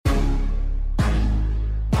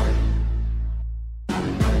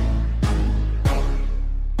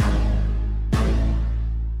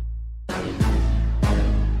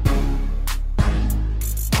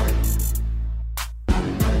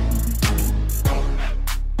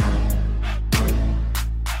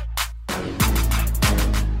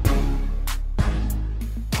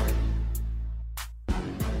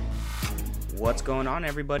What's going on,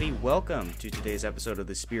 everybody? Welcome to today's episode of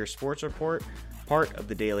the Spear Sports Report, part of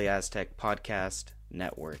the Daily Aztec Podcast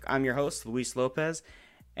Network. I'm your host, Luis Lopez,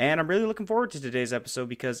 and I'm really looking forward to today's episode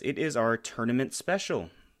because it is our tournament special,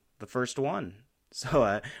 the first one.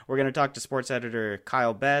 So we're going to talk to sports editor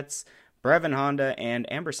Kyle Betz, Breven Honda, and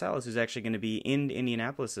Amber Salas, who's actually going to be in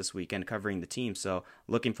Indianapolis this weekend covering the team. So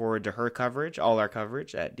looking forward to her coverage, all our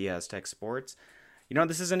coverage at the Aztec Sports. You know,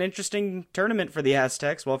 this is an interesting tournament for the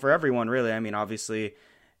Aztecs. Well, for everyone, really. I mean, obviously,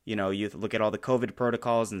 you know, you look at all the COVID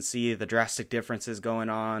protocols and see the drastic differences going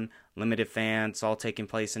on, limited fans, all taking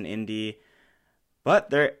place in Indy. But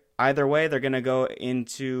either way, they're going to go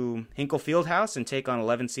into Hinkle Fieldhouse and take on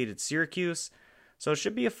 11-seeded Syracuse. So it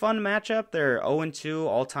should be a fun matchup. They're 0-2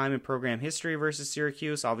 all-time in program history versus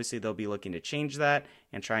Syracuse. Obviously, they'll be looking to change that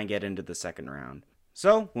and try and get into the second round.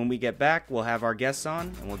 So when we get back, we'll have our guests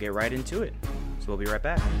on and we'll get right into it. So we'll be right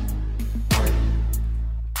back.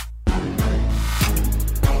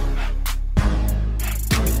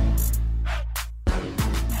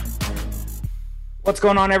 What's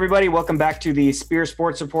going on, everybody? Welcome back to the Spear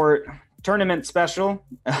Sports Report tournament special.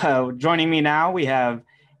 Joining me now, we have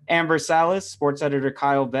Amber Salas, sports editor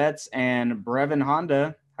Kyle Betz, and Breven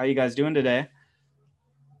Honda. How you guys doing today?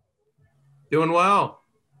 Doing well.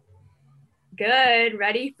 Good.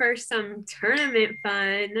 Ready for some tournament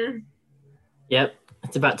fun. Yep.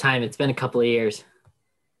 It's about time. It's been a couple of years.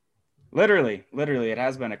 Literally, it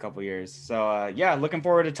has been a couple of years. So, yeah, looking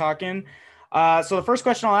forward to talking. So the first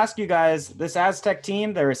question I'll ask you guys, this Aztec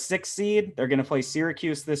team, they're a 6th seed. They're going to play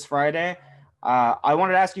Syracuse this Friday. I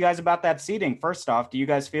wanted to ask you guys about that seeding. First off, do you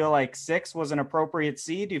guys feel like 6 was an appropriate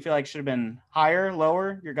seed? Do you feel like it should have been higher,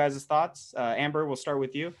 lower? Your guys' thoughts? Amber, we'll start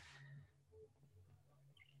with you.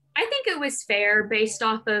 I think it was fair based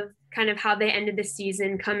off of kind of how they ended the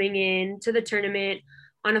season coming in to the tournament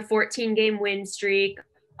on a 14-game win streak,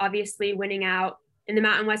 obviously winning out in the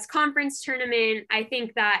Mountain West Conference tournament. I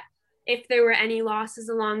think that if there were any losses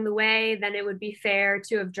along the way, then it would be fair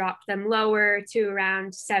to have dropped them lower to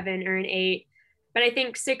around 7 or an 8. But I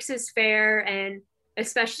think 6 is fair, and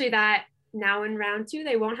especially that now in round 2,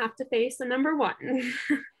 they won't have to face the number 1.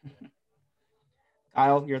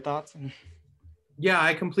 Kyle, your thoughts? Yeah,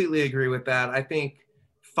 I completely agree with that. I think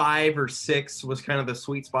 5 or 6 was kind of the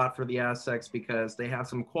sweet spot for the Aztecs because they have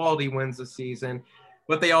some quality wins this season,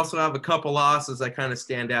 but they also have a couple losses that kind of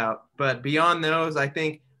stand out. But beyond those, I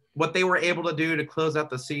think what they were able to do to close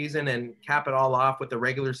out the season and cap it all off with the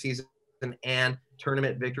regular season and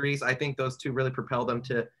tournament victories, I think those two really propelled them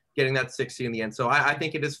to getting that 6th seed in the end. So I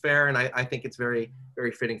think it is fair, and I think it's very,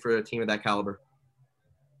 very fitting for a team of that caliber.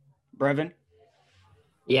 Breven?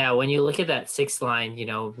 Yeah, when you look at that 6th line, you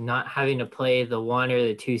know, not having to play the 1 or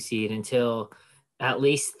the 2 seed until at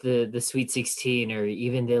least the Sweet 16 or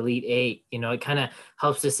even the Elite 8, you know, it kind of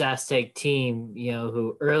helps this Aztec team, you know,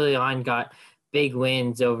 who early on got big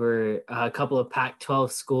wins over a couple of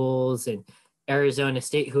Pac-12 schools and Arizona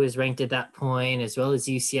State, who was ranked at that point, as well as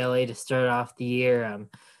UCLA to start off the year.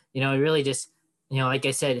 You know, it really just, you know, like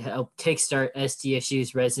I said, help kickstart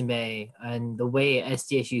SDSU's resume and the way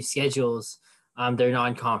SDSU schedules their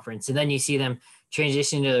non-conference. And then you see them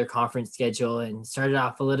transition to their conference schedule and started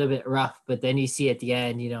off a little bit rough, but then you see at the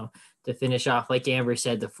end, you know, to finish off, like Amber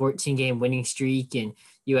said, the 14-game winning streak, and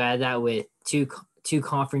you add that with two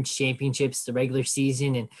conference championships, the regular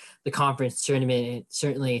season and the conference tournament. It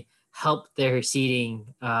certainly helped their seeding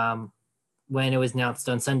when it was announced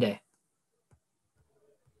on Sunday.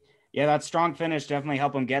 Yeah, that strong finish definitely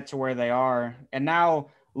helped them get to where they are. And now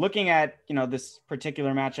looking at, you know, this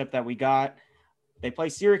particular matchup that we got, they play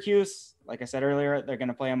Syracuse. Like I said earlier, they're going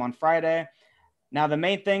to play them on Friday. Now, the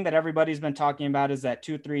main thing that everybody's been talking about is that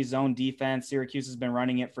 2-3 zone defense. Syracuse has been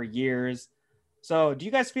running it for years. So do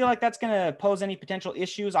you guys feel like that's going to pose any potential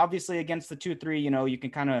issues? Obviously, against the 2-3, you know, you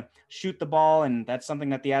can kind of shoot the ball, and that's something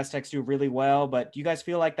that the Aztecs do really well. But do you guys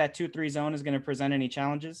feel like that 2-3 zone is going to present any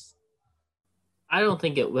challenges? I don't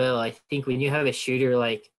think it will. I think when you have a shooter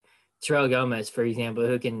like Terrell Gomez, for example,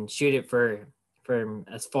 who can shoot it for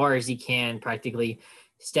as far as he can, practically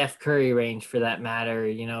Steph Curry range for that matter,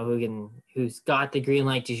 you know, who's got the green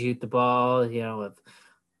light to shoot the ball, you know, with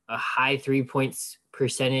a high 3-point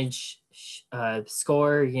percentage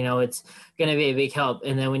score, you know, it's going to be a big help.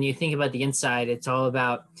 And then when you think about the inside, it's all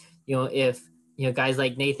about, you know, if, you know, guys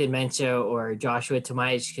like Nathan Mensah or Joshua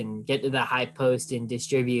Tomaic can get to the high post and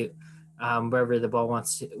distribute wherever the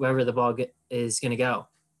ball is going to go.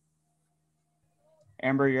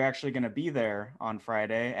 Amber, you're actually going to be there on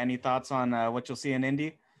Friday. Any thoughts on what you'll see in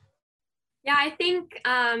Indy? Yeah, I think,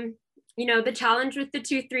 you know, the challenge with the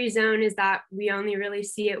 2-3 zone is that we only really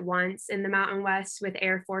see it once in the Mountain West with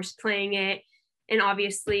Air Force playing it And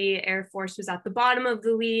obviously Air Force was at the bottom of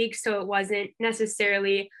the league, so it wasn't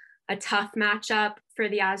necessarily a tough matchup for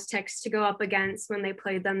the Aztecs to go up against when they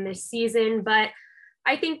played them this season. But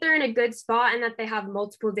I think they're in a good spot and that they have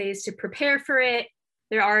multiple days to prepare for it.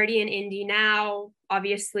 They're already in Indy now,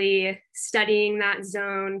 obviously studying that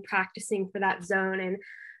zone, practicing for that zone. And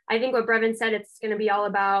I think what Breven said, it's going to be all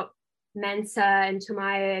about Mensa and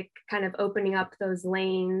Tomajic kind of opening up those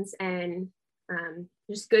lanes and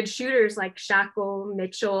just good shooters like Shackle,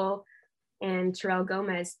 Mitchell, and Terrell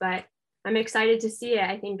Gomez. But I'm excited to see it.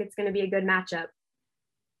 I think it's going to be a good matchup.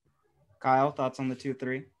 Kyle, thoughts on the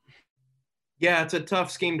 2-3? Yeah, it's a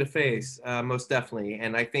tough scheme to face, most definitely.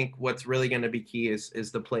 And I think what's really going to be key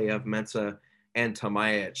is the play of Mensa and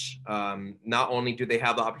Tomajic. Not only do they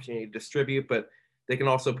have the opportunity to distribute, but they can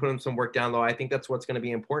also put in some work down low. I think that's what's going to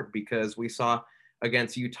be important because we saw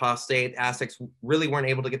against Utah State, Aztecs really weren't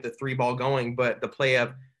able to get the 3-ball going, but the play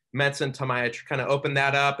of Mensa and Tomajic kind of opened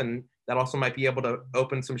that up, and that also might be able to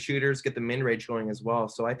open some shooters, get the min-range going as well.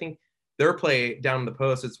 So I think their play down in the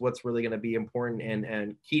post is what's really going to be important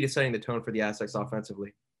and key to setting the tone for the Aztecs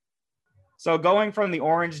offensively. So going from the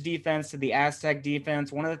Orange defense to the Aztec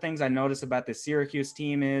defense, one of the things I notice about the Syracuse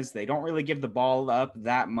team is they don't really give the ball up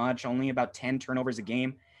that much, only about 10 turnovers a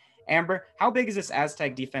game. Amber, how big is this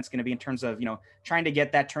Aztec defense going to be in terms of, trying to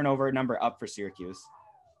get that turnover number up for Syracuse?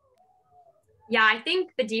 Yeah, I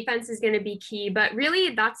think the defense is going to be key, but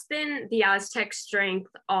really that's been the Aztec strength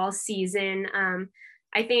all season.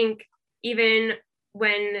 I think even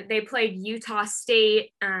when they played Utah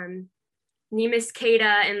State, Neemias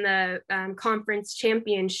Queta in the conference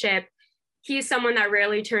championship, he's someone that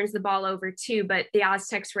rarely turns the ball over too, but the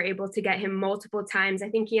Aztecs were able to get him multiple times. I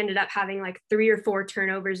think he ended up having like 3 or 4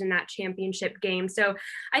 turnovers in that championship game. So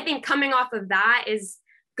I think coming off of that is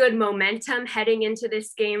good momentum heading into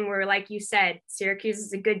this game where, like you said, Syracuse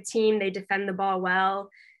is a good team. They defend the ball well.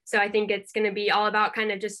 So I think it's going to be all about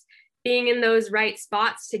kind of just being in those right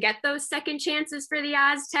spots to get those second chances for the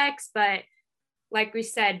Aztecs. But like we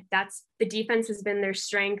said, that's the defense has been their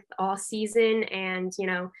strength all season. And,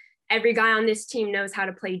 every guy on this team knows how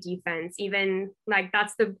to play defense. Even like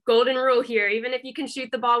that's the golden rule here. Even if you can shoot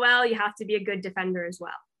the ball well, you have to be a good defender as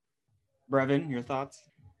well. Breven, your thoughts?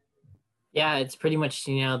 Yeah, it's pretty much,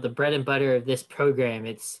 the bread and butter of this program.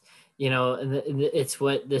 It's, it's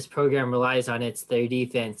what this program relies on. It's their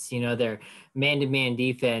defense, their man-to-man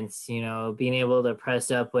defense, being able to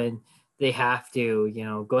press up when they have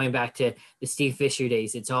to, going back to the Steve Fisher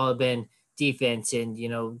days, it's all been defense and,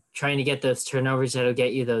 trying to get those turnovers that'll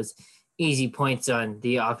get you those easy points on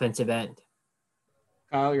the offensive end.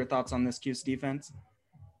 Kyle, your thoughts on this Cuse defense?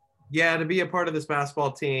 Yeah, to be a part of this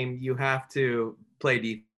basketball team, you have to play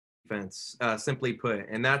defense, simply put.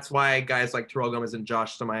 And that's why guys like Terrell Gomez and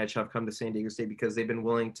Josh Tomajic have come to San Diego State, because they've been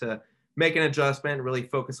willing to make an adjustment and really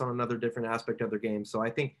focus on another different aspect of their game. So I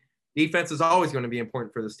think defense is always going to be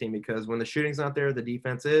important for this team, because when the shooting's not there, the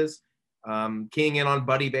defense is. Keying in on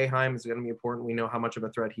Buddy Boeheim is going to be important. We know how much of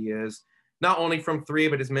a threat he is, not only from 3,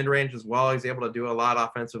 but his mid-range as well. He's able to do a lot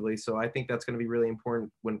offensively. So I think that's going to be really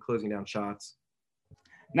important when closing down shots.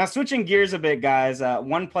 Now, switching gears a bit, guys,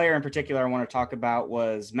 one player in particular I want to talk about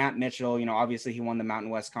was Matt Mitchell. Obviously he won the Mountain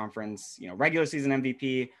West Conference, regular season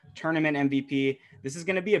MVP, tournament MVP. This is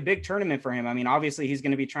going to be a big tournament for him. I mean, obviously he's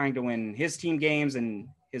going to be trying to win his team games and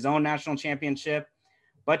his own national championship,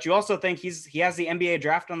 but you also think he has the NBA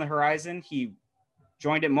draft on the horizon. He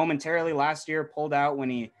joined it momentarily last year, pulled out when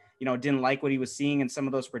he, didn't like what he was seeing in some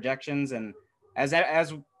of those projections. And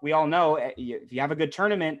as we all know, if you have a good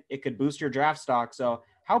tournament, it could boost your draft stock. So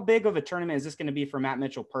how big of a tournament is this going to be for Matt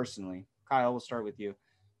Mitchell personally? Kyle, we'll start with you.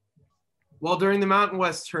 Well, during the Mountain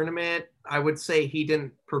West tournament, I would say he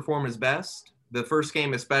didn't perform his best. The first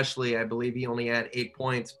game especially, I believe he only had 8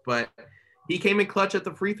 points, but he came in clutch at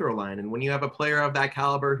the free throw line. And when you have a player of that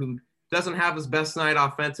caliber who doesn't have his best night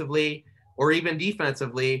offensively or even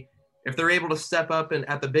defensively, if they're able to step up and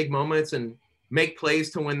at the big moments and make plays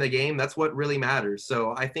to win the game, that's what really matters.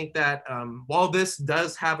 So I think that while this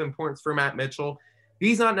does have importance for Matt Mitchell,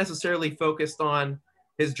 he's not necessarily focused on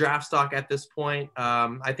his draft stock at this point.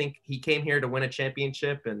 I think he came here to win a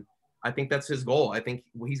championship, and I think that's his goal. I think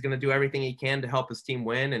he's going to do everything he can to help his team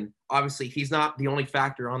win. And obviously he's not the only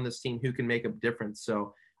factor on this team who can make a difference.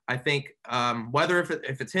 So I think whether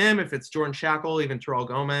if it's him, if it's Jordan Shackle, even Terrell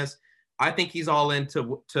Gomez, I think he's all in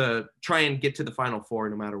to try and get to the Final Four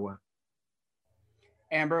no matter what.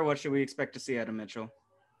 Amber, what should we expect to see out of Mitchell?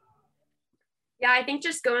 Yeah, I think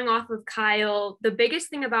just going off of Kyle, the biggest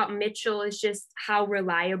thing about Mitchell is just how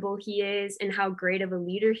reliable he is and how great of a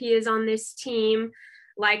leader he is on this team.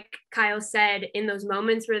 Like Kyle said, in those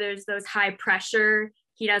moments where there's those high pressure,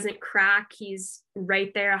 he doesn't crack. He's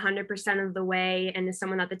right there 100% of the way and is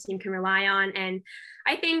someone that the team can rely on. And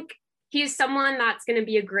I think he's someone that's going to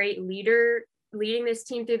be a great leader leading this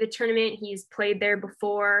team through the tournament. He's played there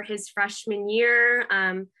before his freshman year.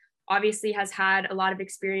 Obviously has had a lot of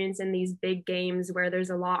experience in these big games where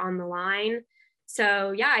there's a lot on the line.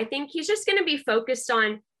 So yeah, I think he's just going to be focused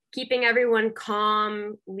on keeping everyone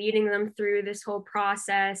calm, leading them through this whole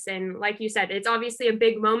process. And like you said, it's obviously a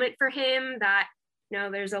big moment for him that,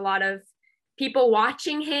 there's a lot of people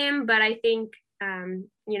watching him, but I think,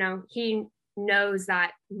 he knows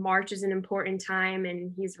that March is an important time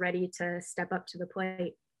and he's ready to step up to the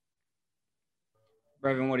plate.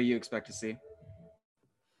 Breven, what do you expect to see?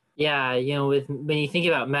 Yeah, when you think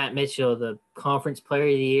about Matt Mitchell, the conference player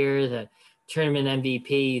of the year, the tournament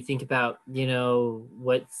MVP, you think about,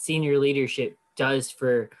 what senior leadership does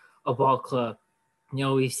for a ball club.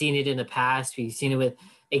 We've seen it in the past. We've seen it with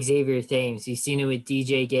Xavier Thames. We've seen it with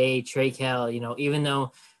DJ Gay, Trey Kell. Even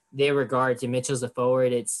though they were guards and Mitchell's a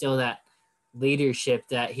forward, it's still that leadership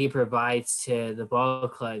that he provides to the ball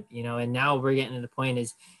club, and now we're getting to the point,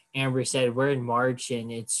 as Amber said, we're in March and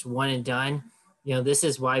it's one and done. This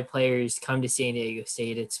is why players come to San Diego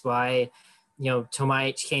State. It's why,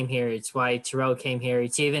 Tomajic came here. It's why Terrell came here.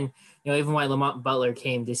 It's even why Lamont Butler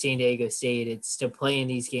came to San Diego State. It's to play in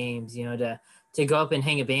these games, to go up and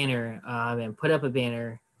hang a banner and put up a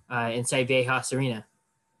banner inside Viejas Arena.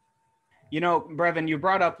 Breven, you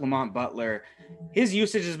brought up Lamont Butler. His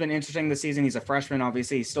usage has been interesting this season. He's a freshman,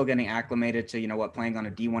 obviously. He's still getting acclimated to, what playing on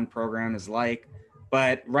a D1 program is like.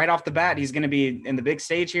 But right off the bat, he's going to be in the big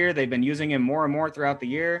stage here. They've been using him more and more throughout the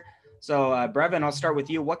year. So, Breven, I'll start with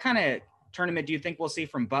you. What kind of tournament do you think we'll see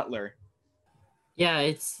from Butler? Yeah,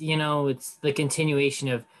 it's the continuation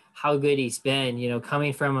of how good he's been,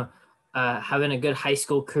 coming from having a good high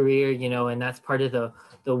school career, and that's part of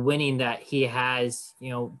the winning that he has,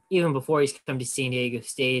 even before he's come to San Diego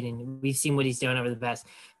State. And we've seen what he's done over the past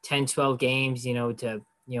 10, 12 games, to,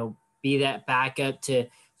 be that backup to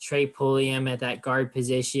Trey Pulliam at that guard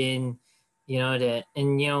position,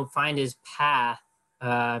 find his path,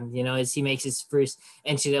 as he makes his first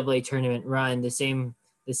NCAA tournament run, the same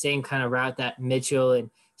kind of route that Mitchell and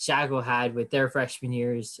Shackle had with their freshman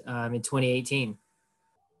years in 2018.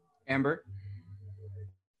 Amber?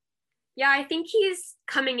 Yeah, I think he's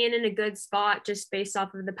coming in a good spot just based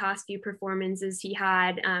off of the past few performances he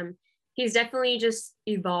had. He's definitely just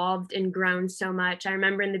evolved and grown so much. I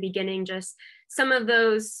remember in the beginning, just some of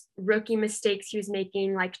those rookie mistakes he was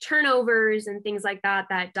making, like turnovers and things like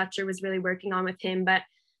that Dutcher was really working on with him. But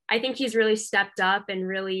I think he's really stepped up and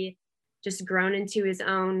really just grown into his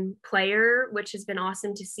own player, which has been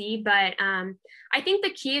awesome to see. But I think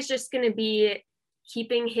the key is just going to be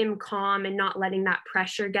keeping him calm and not letting that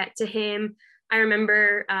pressure get to him. I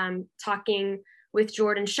remember talking with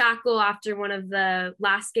Jordan Shackle after one of the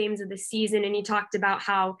last games of the season, and he talked about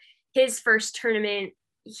how his first tournament,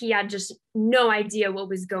 he had just no idea what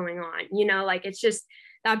was going on. It's just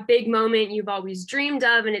that big moment you've always dreamed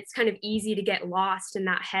of, and it's kind of easy to get lost in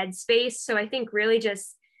that headspace. So I think really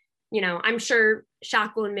just, I'm sure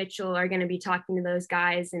Shackle and Mitchell are going to be talking to those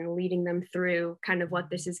guys and leading them through kind of what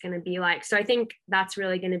this is going to be like. So I think that's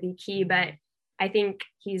really going to be key, but I think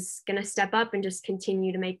he's going to step up and just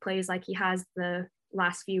continue to make plays like he has the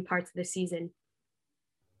last few parts of the season.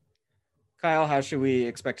 Kyle, how should we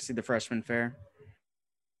expect to see the freshman fare?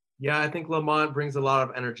 Yeah, I think Lamont brings a lot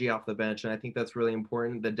of energy off the bench, and I think that's really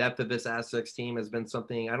important. The depth of this Aztecs team has been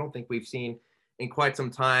something I don't think we've seen in quite some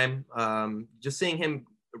time. Just seeing him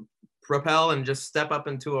propel and just step up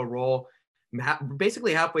into a role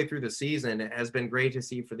basically halfway through the season has been great to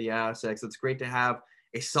see for the Aztecs. It's great to have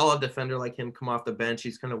a solid defender like him come off the bench.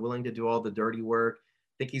 He's kind of willing to do all the dirty work.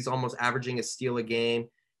 I think he's almost averaging a steal a game.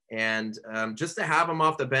 And just to have him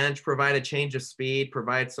off the bench, provide a change of speed,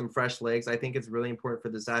 provide some fresh legs, I think it's really important for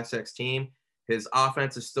this Aztecs team. His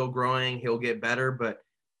offense is still growing. He'll get better. But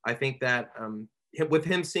I think that with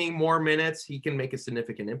him seeing more minutes, he can make a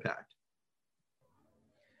significant impact.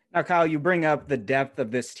 Now, Kyle, you bring up the depth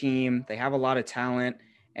of this team. They have a lot of talent.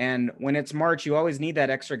 And when it's March, you always need that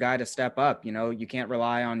extra guy to step up. You can't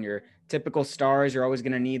rely on your typical stars. You're always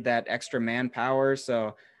going to need that extra manpower.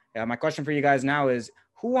 So my question for you guys now is,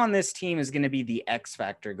 who on this team is going to be the X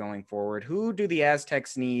factor going forward? Who do the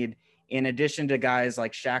Aztecs need in addition to guys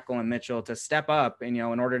like Shackle and Mitchell to step up and,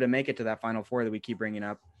 in order to make it to that Final Four that we keep bringing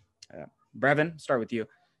up? Breven, start with you.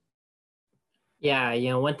 Yeah,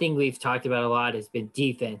 one thing we've talked about a lot has been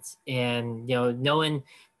defense. And, no one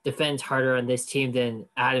defends harder on this team than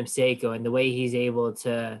Adam Seiko, and the way he's able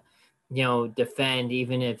to, defend,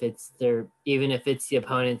 even if it's the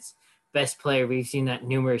opponent's best player. We've seen that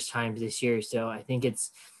numerous times this year. So I think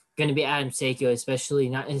it's going to be Adam Seiko, especially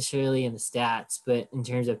not necessarily in the stats, but in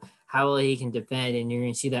terms of how well he can defend. And you're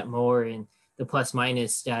going to see that more in the plus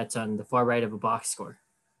minus stats on the far right of a box score.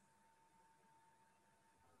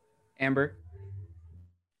 Amber?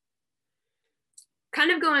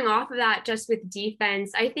 Kind of going off of that, just with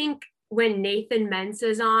defense, I think when Nathan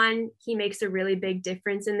Mensah's on, he makes a really big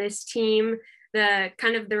difference in this team. The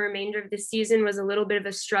remainder of the season was a little bit of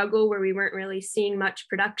a struggle where we weren't really seeing much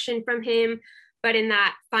production from him. But in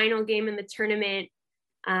that final game in the tournament,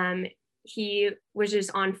 he was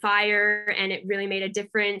just on fire, and it really made a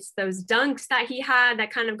difference. Those dunks that he had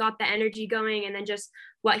that kind of got the energy going, and then just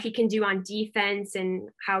what he can do on defense and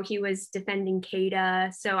how he was defending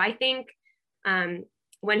Keita. So I think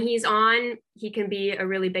when he's on, he can be a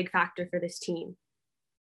really big factor for this team.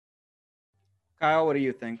 Kyle, what do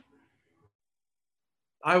you think?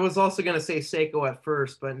 I was also going to say Seiko at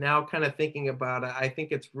first, but now kind of thinking about it, I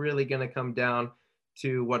think it's really going to come down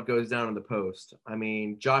to what goes down in the post. I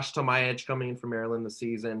mean, Josh Tomajic coming in from Maryland this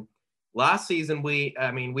season. Last season, we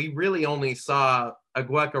really only saw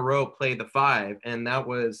Aguekaro play the 5, and that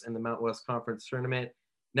was in the Mountain West Conference tournament.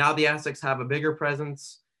 Now the Aztecs have a bigger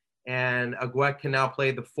presence, and Aguek can now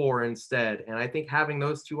play the 4 instead. And I think having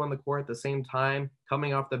those two on the court at the same time,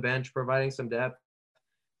 coming off the bench, providing some depth,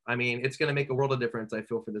 I mean, it's going to make a world of difference, I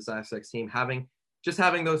feel, for this Aztecs team. Having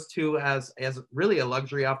those two as really a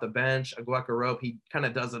luxury off the bench. Aguekaro, he kind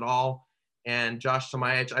of does it all. And Josh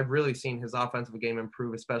Tomajic, I've really seen his offensive game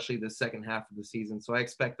improve, especially the second half of the season. So I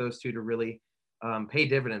expect those two to really pay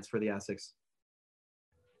dividends for the Aztecs.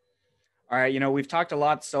 All right, we've talked a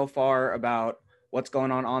lot so far about what's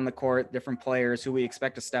going on the court, different players who we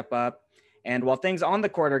expect to step up. And while things on the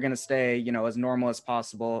court are going to stay, as normal as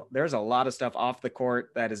possible, there's a lot of stuff off the court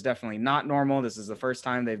that is definitely not normal. This is the first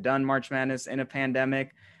time they've done March Madness in a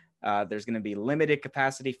pandemic. There's going to be limited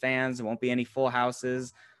capacity fans. There won't be any full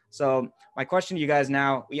houses. So my question to you guys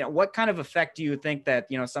now, what kind of effect do you think that,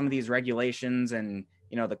 some of these regulations and,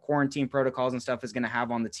 the quarantine protocols and stuff is going to have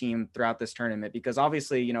on the team throughout this tournament? Because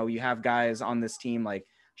obviously, you have guys on this team like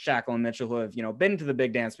Shackle and Mitchell who have, been to the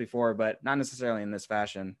big dance before, but not necessarily in this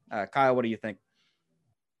fashion. Kyle, what do you think?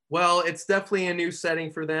 Well, it's definitely a new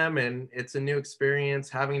setting for them, and it's a new experience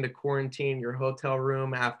having to quarantine your hotel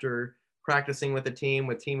room after practicing with the team,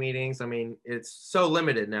 with team meetings. I mean, it's so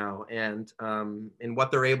limited now and in what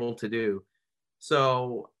they're able to do.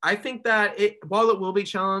 So I think that while it will be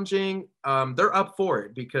challenging, they're up for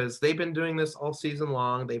it because they've been doing this all season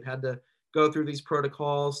long. They've had to go through these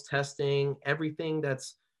protocols, testing, everything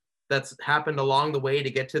that's happened along the way to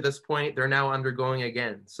get to this point, they're now undergoing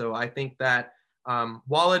again. So I think that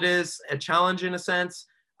while it is a challenge in a sense,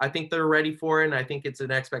 I think they're ready for it. And I think it's an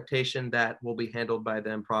expectation that will be handled by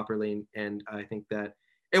them properly. And I think that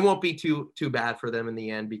it won't be too bad for them in the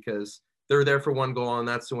end because they're there for one goal, and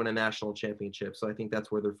that's to win a national championship. So I think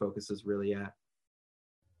that's where their focus is really at.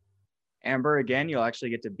 Amber, again, you'll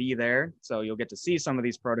actually get to be there. So you'll get to see some of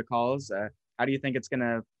these protocols. How do you think it's going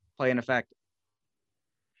to play in effect?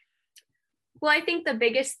 Well, I think the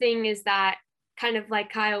biggest thing is that, kind of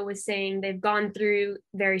like Kyle was saying, they've gone through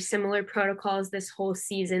very similar protocols this whole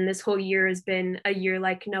season. This whole year has been a year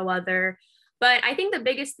like no other. But I think the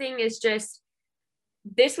biggest thing is just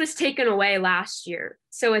this was taken away last year.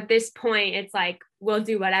 So at this point, it's like, we'll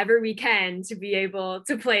do whatever we can to be able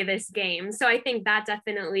to play this game. So I think that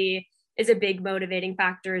definitely is a big motivating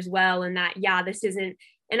factor as well. And that, this isn't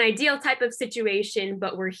an ideal type of situation,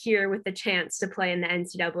 but we're here with the chance to play in the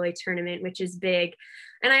NCAA tournament, which is big.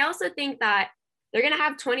 And I also think that they're going to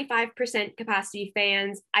have 25% capacity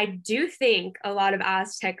fans. I do think a lot of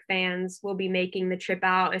Aztec fans will be making the trip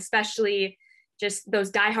out, especially just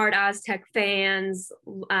those diehard Aztec fans,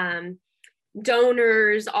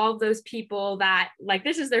 donors, all of those people that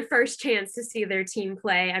this is their first chance to see their team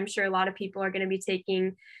play. I'm sure a lot of people are going to be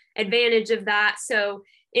taking advantage of that. So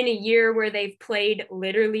in a year where they've played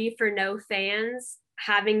literally for no fans,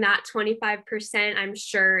 having that 25%, I'm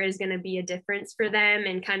sure is going to be a difference for them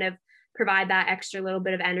and kind of provide that extra little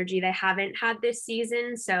bit of energy they haven't had this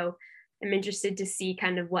season. So I'm interested to see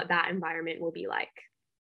kind of what that environment will be like.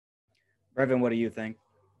 Breven, what do you think?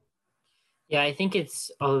 Yeah, I think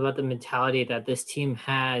it's all about the mentality that this team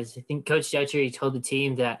has. I think Coach Dutcher told the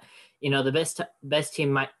team that, the best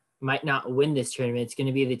team might not win this tournament. It's going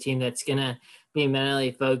to be the team that's going to be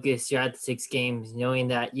mentally focused throughout the 6 games, knowing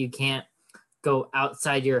that you can't go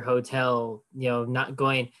outside your hotel, not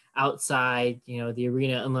going outside, the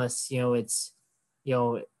arena unless, unless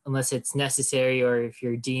it's necessary or if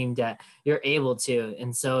you're deemed that you're able to.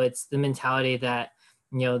 And so it's the mentality that,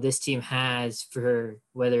 this team has for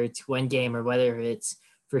whether it's one game or whether it's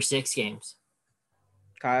for 6 games.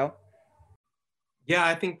 Kyle? Yeah,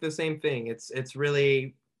 I think the same thing. It's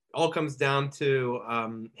really all comes down to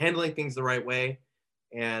handling things the right way.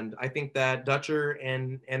 And I think that Dutcher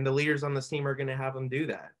and the leaders on this team are going to have them do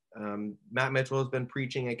that. Matt Mitchell has been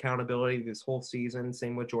preaching accountability this whole season,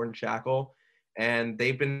 same with Jordan Shackle. And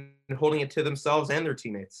they've been holding it to themselves and their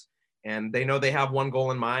teammates. And they know they have one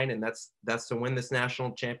goal in mind, and that's to win this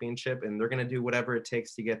national championship. And they're going to do whatever it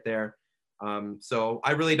takes to get there. So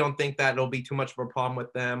I really don't think that it'll be too much of a problem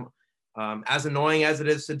with them. As annoying as it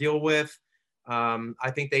is to deal with,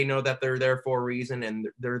 I think they know that they're there for a reason, and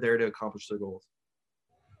they're there to accomplish their goals.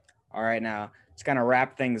 All right, now let's kind of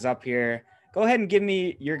wrap things up here. Go ahead and give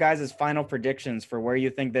me your guys' final predictions for where you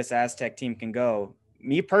think this Aztec team can go.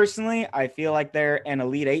 Me personally, I feel like they're an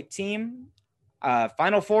Elite Eight team.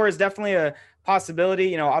 Final Four is definitely a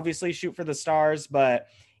possibility. Obviously shoot for the stars, but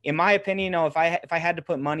in my opinion, if I had to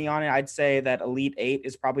put money on it, I'd say that Elite Eight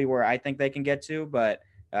is probably where I think they can get to. But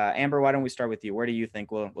Amber, why don't we start with you? Where do you think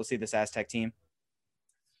we'll see this Aztec team?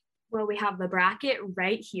 Well, we have the bracket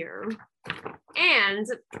right here, and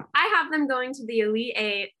I have them going to the Elite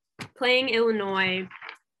Eight, playing Illinois,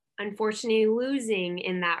 unfortunately losing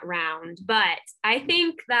in that round. But I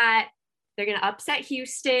think that they're going to upset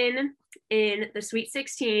Houston in the Sweet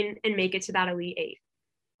 16 and make it to that Elite Eight.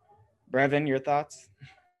 Breven, your thoughts?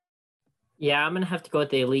 Yeah, I'm going to have to go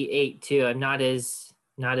with the Elite Eight too. I'm not as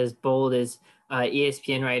bold as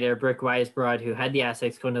ESPN writer Brooke Weisbrod, who had the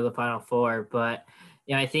Aztecs going to the Final Four. But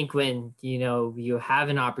I think when you have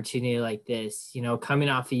an opportunity like this, coming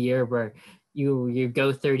off a year where you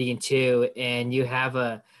go 30-2 and you have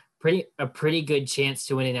a pretty good chance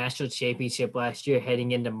to win a national championship last year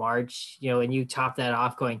heading into March, and you top that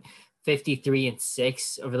off going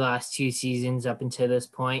 53-6 over the last 2 seasons up until this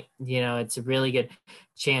point, it's a really good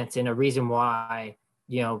chance, and a reason why,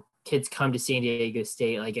 kids come to San Diego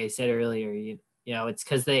State. Like I said earlier, it's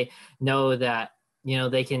because they know that,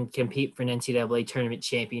 they can compete for an NCAA tournament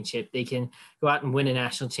championship. They can go out and win a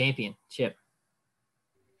national championship.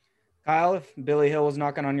 Kyle, if Billy Hill was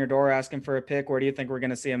knocking on your door asking for a pick, where do you think we're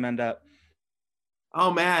going to see him end up?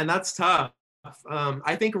 Oh, man, that's tough.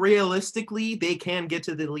 I think realistically they can get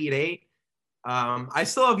to the Elite Eight. I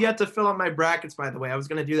still have yet to fill out my brackets, by the way. I was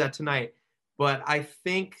going to do that tonight. But I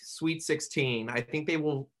think Sweet 16, I think they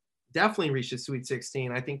will definitely reach the Sweet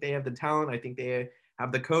 16. I think they have the talent. I think they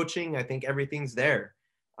have the coaching. I think everything's there.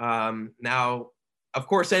 Now, of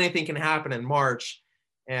course, anything can happen in March.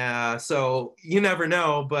 So you never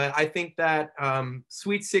know. But I think that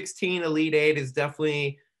Sweet 16, Elite 8 is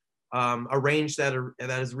definitely a range that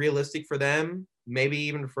is realistic for them. Maybe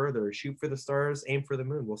even further. Shoot for the stars, aim for the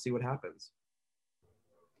moon. We'll see what happens.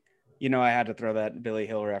 I had to throw that Billy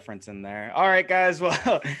Hill reference in there. All right, guys.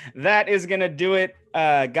 Well, that is going to do it.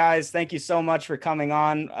 Guys, thank you so much for coming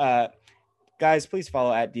on. Guys, please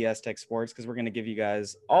follow at Aztec Sports, because we're going to give you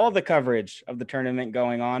guys all the coverage of the tournament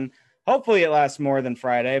going on. Hopefully it lasts more than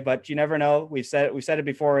Friday, but you never know. We've said it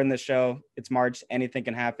before in the show. It's March. Anything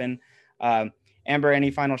can happen. Amber, any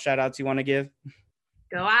final shout outs you want to give?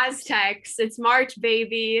 Go Aztecs. It's March,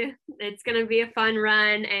 baby. It's going to be a fun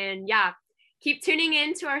run. And yeah, keep tuning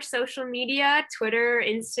in to our social media, Twitter,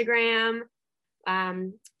 Instagram.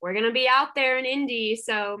 We're going to be out there in Indy,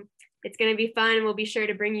 so it's going to be fun. And we'll be sure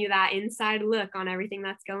to bring you that inside look on everything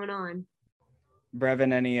that's going on.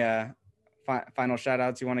 Breven, any final shout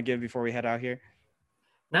outs you want to give before we head out here?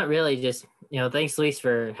 Not really. Just, thanks, Luis,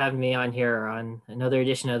 for having me on here on another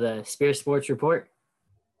edition of the Spear Sports Report.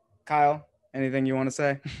 Kyle, anything you want to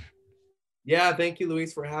say? Yeah, thank you,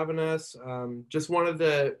 Luis, for having us. Just wanted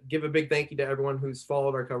to give a big thank you to everyone who's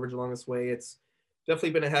followed our coverage along this way. It's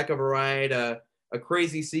definitely been a heck of a ride, a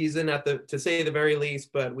crazy season to say the very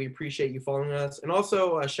least, but we appreciate you following us. And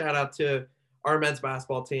also a shout out to our men's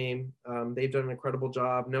basketball team. They've done an incredible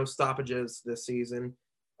job. No stoppages this season.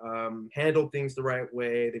 Handled things the right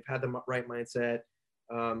way. They've had the right mindset.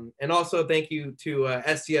 And also thank you to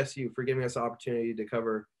SDSU for giving us the opportunity to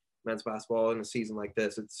cover men's basketball in a season like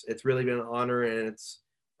this. It's really been an honor, and it's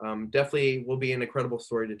definitely will be an incredible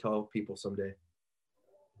story to tell people someday.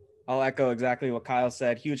 I'll echo exactly what Kyle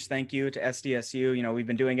said. Huge thank you to SDSU. We've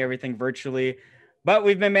been doing everything virtually, but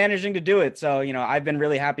we've been managing to do it. So, I've been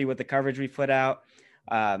really happy with the coverage we've put out.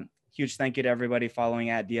 Huge thank you to everybody following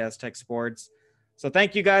at Aztec Sports. So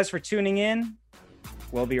thank you guys for tuning in.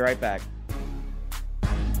 We'll be right back.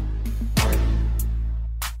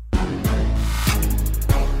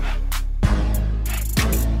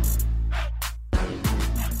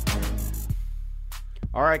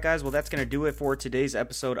 All right, guys. Well, that's going to do it for today's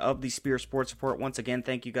episode of the Spear Sports Report. Once again,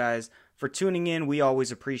 thank you guys for tuning in. We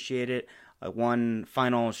always appreciate it. One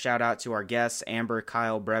final shout out to our guests, Amber,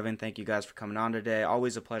 Kyle, Breven. Thank you guys for coming on today.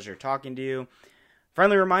 Always a pleasure talking to you.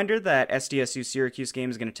 Friendly reminder that SDSU Syracuse game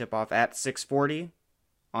is going to tip off at 6:40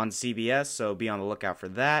 on CBS, so be on the lookout for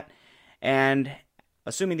that. And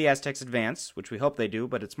assuming the Aztecs advance, which we hope they do,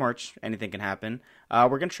 but it's March, anything can happen,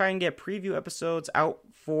 we're going to try and get preview episodes out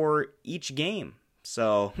for each game.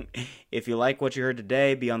 So if you like what you heard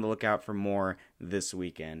today, be on the lookout for more this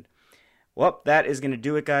weekend. Well, that is going to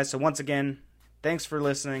do it, guys. So once again, thanks for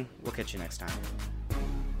listening. We'll catch you next time.